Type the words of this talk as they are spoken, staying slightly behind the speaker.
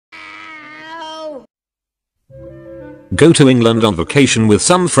Go to England on vacation with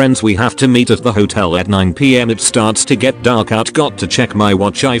some friends. We have to meet at the hotel at 9 PM. It starts to get dark out. Got to check my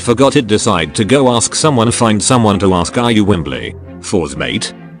watch. I forgot it. Decide to go ask someone. Find someone to ask. Are you Wembley? 4's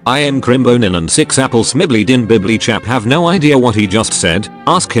mate. I am Crimbonin and 6 apple smibbly din bibbly. Chap have no idea what he just said.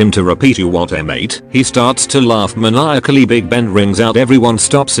 Ask him to repeat. You what, mate? He starts to laugh maniacally. Big Ben rings out. Everyone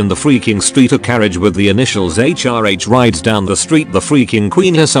stops in the freaking street. A carriage with the initials HRH rides down the street. The freaking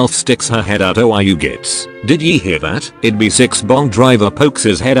queen herself sticks her head out. Oh, are you gits? Did ye hear that? It be 6 bong. Driver pokes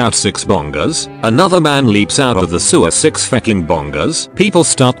his head out. 6 bongers. Another man leaps out of the sewer. 6 fecking bongers. People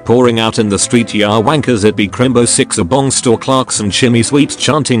start pouring out in the street. Ya wankers. It be Crimbo. 6 a bong store clerks and shimmy sweets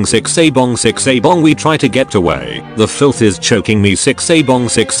chanting 6 a bong 6 a bong. We try to get away. The filth is choking me. 6 a bong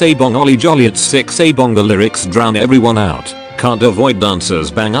 6 a bong ollie jolly. It's 6 a bong. The lyrics drown everyone out. Can't avoid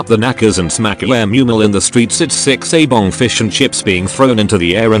dancers bang up the knackers and smack a mumal in the streets. It's 6 a bong. Fish and chips being thrown into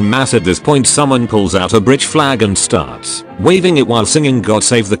the air and mass. At this point someone pulls out a British flag and starts waving it while singing God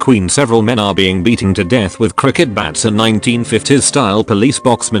Save the Queen. Several men are being beaten to death with cricket bats. A 1950s style police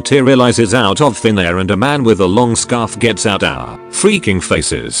box materializes out of thin air and a man with a long scarf gets out. Our freaking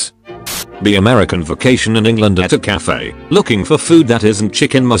faces. Be American vacation in England at a cafe, looking for food that isn't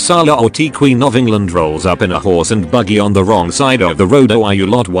chicken masala or tea. Queen of England rolls up in a horse and buggy on the wrong side of the road. Oh, are you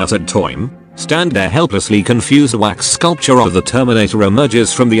lot was at time? Stand there helplessly confused. Wax sculpture of the Terminator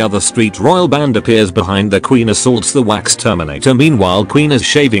emerges from the other street. Royal band appears behind the Queen, assaults the wax Terminator. Meanwhile Queen is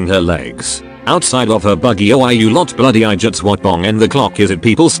shaving her legs outside of her buggy. Oh, are you lot bloody idiots? What bong and the clock is it?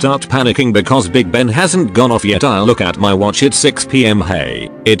 People start panicking because Big Ben hasn't gone off yet. I'll look at my watch. It's 6 PM. Hey,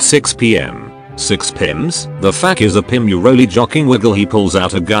 it's 6 PM. 6 pims? The fuck is a pim? You roly jocking wiggle. He pulls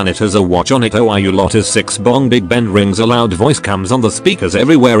out a gun. It has a watch on it. Oh, are you lot is 6 bong. Big Ben rings. A loud voice comes on the speakers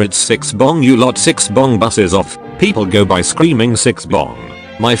everywhere. It's 6 bong. You lot 6 bong. Buses off. People go by screaming 6 bong.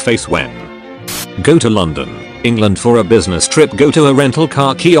 My face when. Go to London, England for a business trip. Go to a rental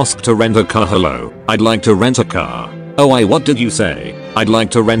car kiosk to rent a car. Hello, I'd like to rent a car. Oh, what did you say? I'd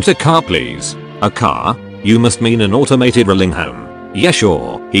like to rent a car please. A car? You must mean an automated rolling home. Yeah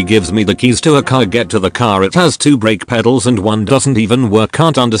sure. He gives me the keys to a car. Get to the car. It has 2 brake pedals and one doesn't even work.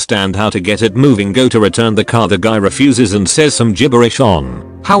 Can't understand how to get it moving. Go to return the car. The guy refuses and says some gibberish on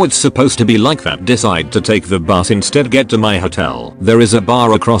how it's supposed to be like that. Decide to take the bus instead. Get to my hotel. There is a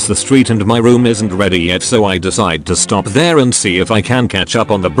bar across the street and my room isn't ready yet, so I decide to stop there and see if I can catch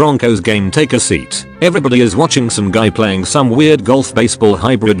up on the Broncos game. Take a seat. Everybody is watching some guy playing some weird golf baseball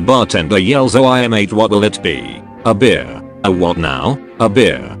hybrid. Bartender yells, oh, I am 8. What will it be? A beer. A what now? A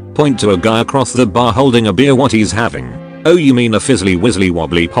beer. Point to a guy across the bar holding a beer. What he's having? Oh, you mean a fizzly whizzly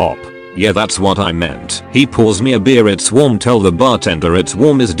wobbly pop? Yeah, that's what I meant. He pours me a beer. It's warm. Tell the bartender it's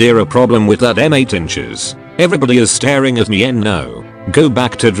warm. Is there a problem with that? 8 inches. Everybody is staring at me and no. Go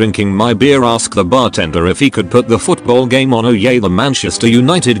back to drinking my beer. Ask the bartender if he could put the football game on. Oh yay, the Manchester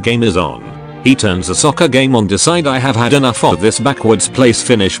United game is on. He turns a soccer game on. Decide I have had enough of this backwards place.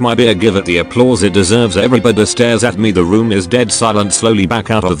 Finish my beer. Give it the applause it deserves. Everybody stares at me. The room is dead silent. Slowly back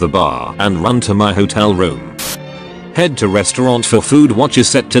out of the bar and run to my hotel room. Head to restaurant for food. Watch is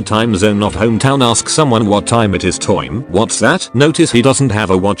set to time zone of hometown. Ask someone what time it is. Time. What's that? Notice he doesn't have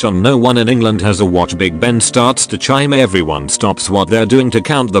a watch on. No one in England has a watch. Big Ben starts to chime. Everyone stops what they're doing to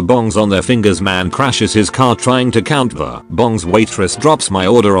count the bongs on their fingers. Man crashes his car trying to count the bongs. Waitress drops my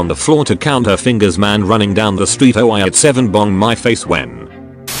order on the floor to count her fingers. Man running down the street. Oh, I had 7 bong. My face when.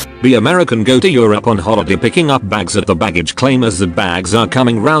 Be American. Go to Europe on holiday picking up bags at the baggage claim. As the bags are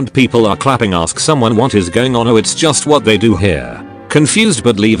coming round people are clapping. Ask someone what is going on. Oh, it's just what they do here. Confused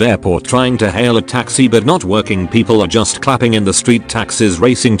but leave airport trying to hail a taxi but not working. People are just clapping in the street. Taxis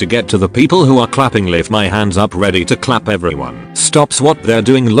racing to get to the people who are clapping. Lift my hands up ready to clap. Everyone stops what they're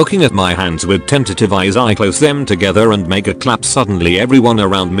doing looking at my hands with tentative eyes. I close them together and make a clap. Suddenly everyone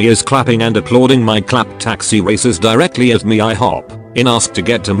around me is clapping and applauding my clap. Taxi races directly at me. I hop in, ask to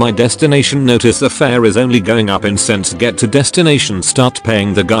get to my destination. Notice the fare is only going up in cents. Get to destination. Start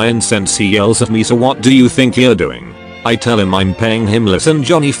paying the guy in cents. He yells at me, so what do you think you're doing? I tell him I'm paying him. Listen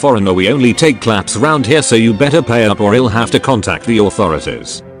Johnny Foreigner, we only take claps round here, so you better pay up or he'll have to contact the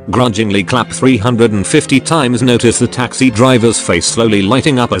authorities. Grudgingly clap 350 times. Notice the taxi driver's face slowly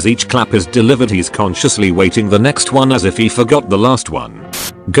lighting up as each clap is delivered. He's consciously waiting the next one as if he forgot the last one.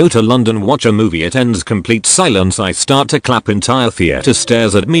 Go to London, watch a movie. It ends complete silence. I start to clap. Entire theater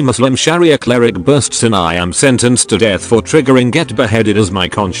stares at me. Muslim Sharia cleric bursts in. I am sentenced to death for triggering. Get beheaded as my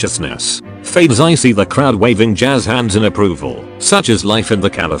consciousness fades. I see the crowd waving jazz hands in approval. Such is life in the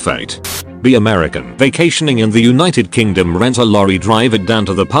caliphate. Be American. Vacationing in the United Kingdom, rent a lorry, drive it down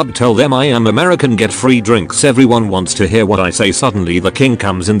to the pub, tell them I am American, get free drinks. Everyone wants to hear what I say. Suddenly the king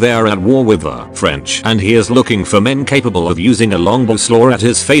comes in, they're at war with the French and he is looking for men capable of using a longbow, slaw at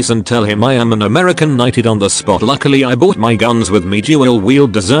his face and tell him I am an American. Knighted on the spot. Luckily I bought my guns with me, dual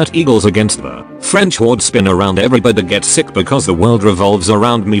wield desert eagles against the French horde. Spin around, everybody gets sick because the world revolves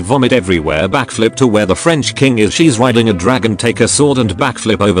around me. Vomit everywhere. Backflip to where the French king is, she's riding a dragon, take a sword and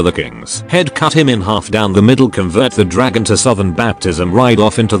backflip over the king's head, cut him in half down the middle, convert the dragon to southern baptism, ride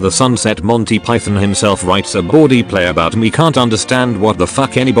off into the sunset. Monty Python himself writes a bawdy play about me, can't understand what the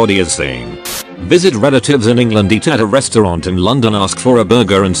fuck anybody is saying. Visit relatives in England, eat at a restaurant in London, ask for a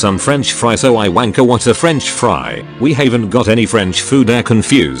burger and some French fries. So I wanker, what's a French fry? We haven't got any French food, they're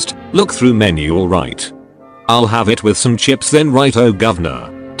confused. Look through menu, alright. I'll have it with some chips then, right, oh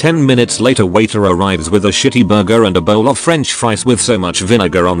governor. 10 minutes later, waiter arrives with a shitty burger and a bowl of French fries with so much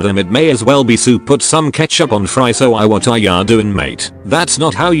vinegar on them it may as well be soup. Put some ketchup on fries. So what are ya doing, mate? That's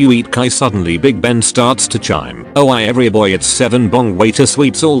not how you eat, Kai. Suddenly Big Ben starts to chime. Oh every boy, it's 7 bong. Waiter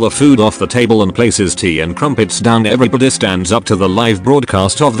sweeps all the food off the table and places tea and crumpets down. Everybody stands up to the live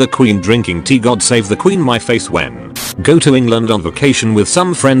broadcast of the Queen drinking tea. God save the Queen. My face when go to England on vacation with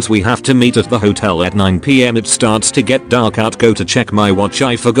some friends. We have to meet at the hotel at 9 PM. It starts to get dark out. Go to check my watch,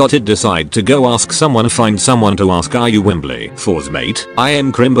 I forgot it. Decide to go ask someone, find someone to ask, are you Wembley? Fours mate. I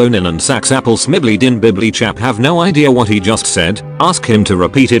am Crimbonin and Sax Apple Smibbly Din Bibbly chap. Have no idea what he just said. Ask him to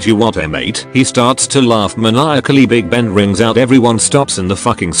repeat it. You what, mate? He starts to laugh maniacally. Big Ben rings out. Everyone stops in the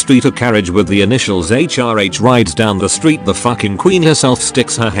fucking street. A carriage with the initials HRH rides down the street. The fucking Queen herself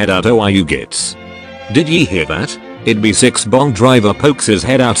sticks her head out. Oh you gits. Did ye hear that? It be 6 bong. Driver pokes his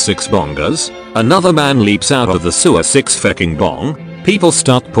head out. 6 bongers. Another man leaps out of the sewer. 6 fucking bong. People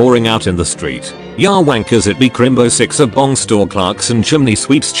start pouring out in the street. Ya wankers, it be Crimbo. 6 a bong. Store clerks and chimney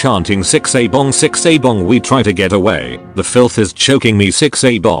sweeps chanting 6 a bong, 6 a bong. We try to get away. The filth is choking me. 6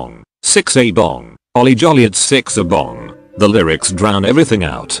 a bong, 6 a bong. Ollie jolly, it's 6 a bong. The lyrics drown everything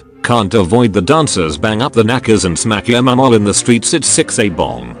out. Can't avoid the dancers, bang up the knackers and smack your mum all in the streets. It's 6 a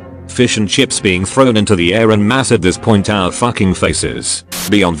bong. Fish and chips being thrown into the air and mass. At this point our fucking faces.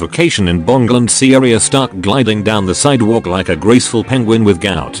 Be on vacation in Bongland, Syria, start gliding down the sidewalk like a graceful penguin with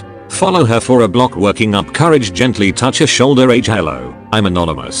gout. Follow her for a block, working up courage, gently touch a shoulder. H hello, I'm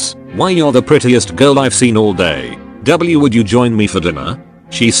anonymous. Why, you're the prettiest girl I've seen all day. W, would you join me for dinner?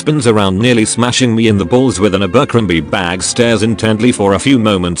 She spins around, nearly smashing me in the balls with an Abercrombie bag, stares intently for a few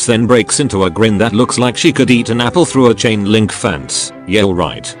moments, then breaks into a grin that looks like she could eat an apple through a chain link fence. Yeah,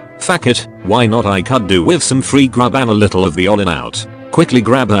 alright. Fuck it, why not? I could do with some free grub and a little of the all in out. Quickly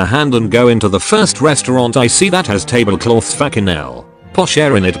grab her hand and go into the first restaurant I see that has tablecloths. Fucking hell. Posh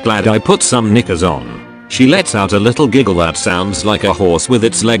air in it, glad I put some knickers on. She lets out a little giggle that sounds like a horse with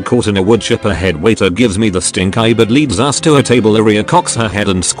its leg caught in a wood chip. A head waiter gives me the stink eye but leads us to a table. Aria cocks her head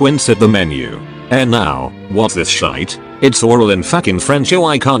and squints at the menu. Now, what's this shite? It's oral in fucking French. Oh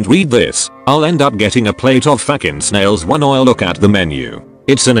I can't read this. I'll end up getting a plate of fucking snails. One oil. Look at the menu.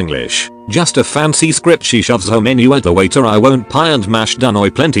 It's in English. Just a fancy script. She shoves her menu at the waiter. I won't pie and mash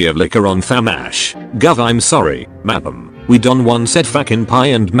Danoy, plenty of liquor on Thamash. Gov, I'm sorry, madam. We done one set fucking pie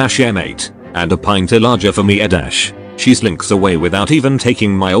and mash, mate. And a pint larger for me, dash. She slinks away without even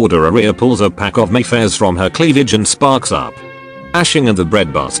taking my order. Aria pulls a pack of Mayfairs from her cleavage and sparks up. Ashing and the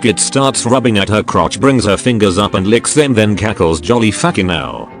breadbasket starts rubbing at her crotch, brings her fingers up and licks them, then cackles jolly fucking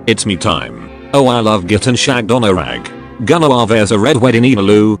hell. It's me time. Oh I love getting shagged on a rag. Gunnar, there's a red wedding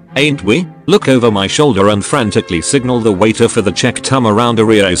Emaloo, ain't we? Look over my shoulder and frantically signal the waiter for the check. Tum around.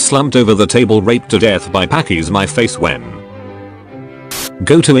 Aria is slumped over the table, raped to death by Packies. My face when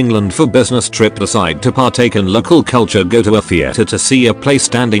go to England for business trip, decide to partake in local culture, go to a theatre to see a play.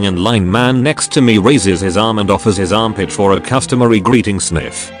 Standing in line, man next to me raises his arm and offers his armpit for a customary greeting.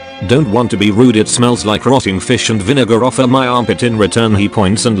 Sniff. Don't want to be rude, it smells like rotting fish and vinegar. Offer my armpit. In return he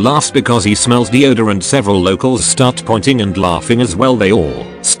points and laughs because he smells deodorant. Several locals start pointing and laughing as well. They all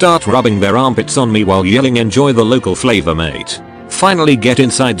start rubbing their armpits on me while yelling, enjoy the local flavor, mate. Finally get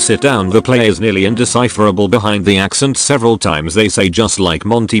inside, sit down. The play is nearly indecipherable behind the accent. Several times they say just like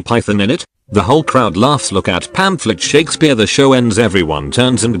Monty Python in it. The whole crowd laughs. Look at pamphlet Shakespeare. The show ends. Everyone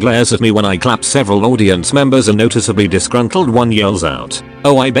turns and glares at me when I clap. Several audience members, a noticeably disgruntled one, yells out,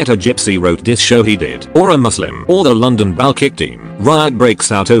 oh I bet a gypsy wrote this show. He did. Or a Muslim. Or the London Balkick team. Riot breaks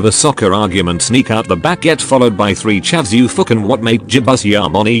out over soccer argument. Sneak out the back, get followed by 3 chavs. You fucking what, mate? Jibbus ya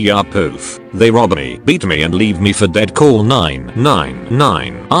money ya poof. They rob me, beat me and leave me for dead. Call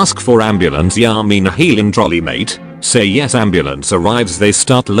 999. Ask for ambulance. Ya mean a healing trolley, mate. Say yes, ambulance arrives, they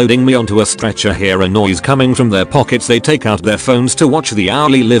start loading me onto a stretcher, hear a noise coming from their pockets, they take out their phones to watch the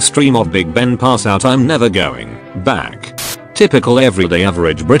hourly live stream of Big Ben, pass out, I'm never going back. Typical everyday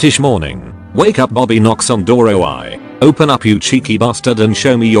average British morning. Wake up, Bobby knocks on door, I open up, you cheeky bastard, and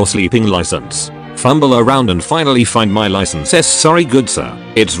show me your sleeping license. Fumble around and finally find my license. Yes, sorry good sir,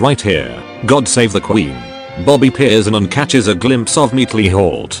 it's right here. God save the Queen. Bobby peers in and catches a glimpse of Meatley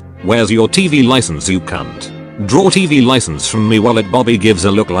Halt. Where's your TV license, you cunt? Draw TV license from me wallet. Bobby gives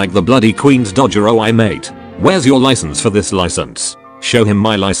a look like the bloody Queen's Dodger. Oh I mate, where's your license for this license? Show him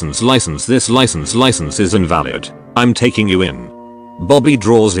my license. This license is invalid. I'm taking you in. Bobby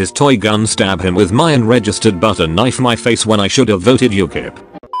draws his toy gun, stab him with my unregistered butter knife, my face when I should have voted UKIP.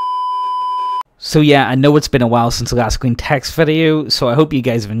 So yeah, I know it's been a while since the last Queen Text video, so I hope you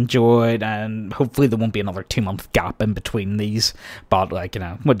guys have enjoyed, and hopefully there won't be another 2-month gap in between these, but like, you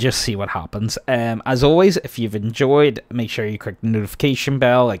know, we'll just see what happens. As always, if you've enjoyed, make sure you click the notification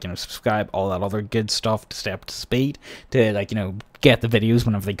bell, like, you know, subscribe, all that other good stuff to stay up to speed, to, like, you know, get the videos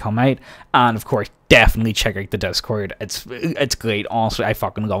whenever they come out, and of course, definitely check out the Discord. It's great, honestly, I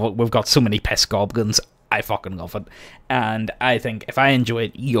fucking love it. We've got so many piss goblins. I fucking love it, and I think if I enjoy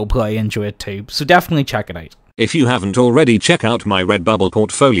it, you'll probably enjoy it too, so definitely check it out. If you haven't already, check out my Redbubble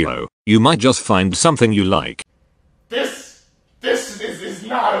portfolio. You might just find something you like. This is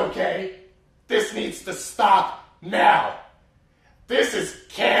not okay. This needs to stop now. This is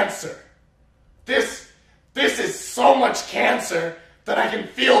cancer. This is so much cancer that I can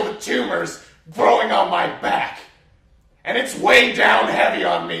feel the tumors growing on my back. And it's way down heavy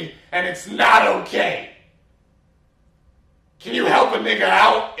on me, and it's not okay. Can you help a nigga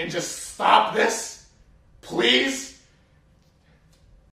out and just stop this? Please?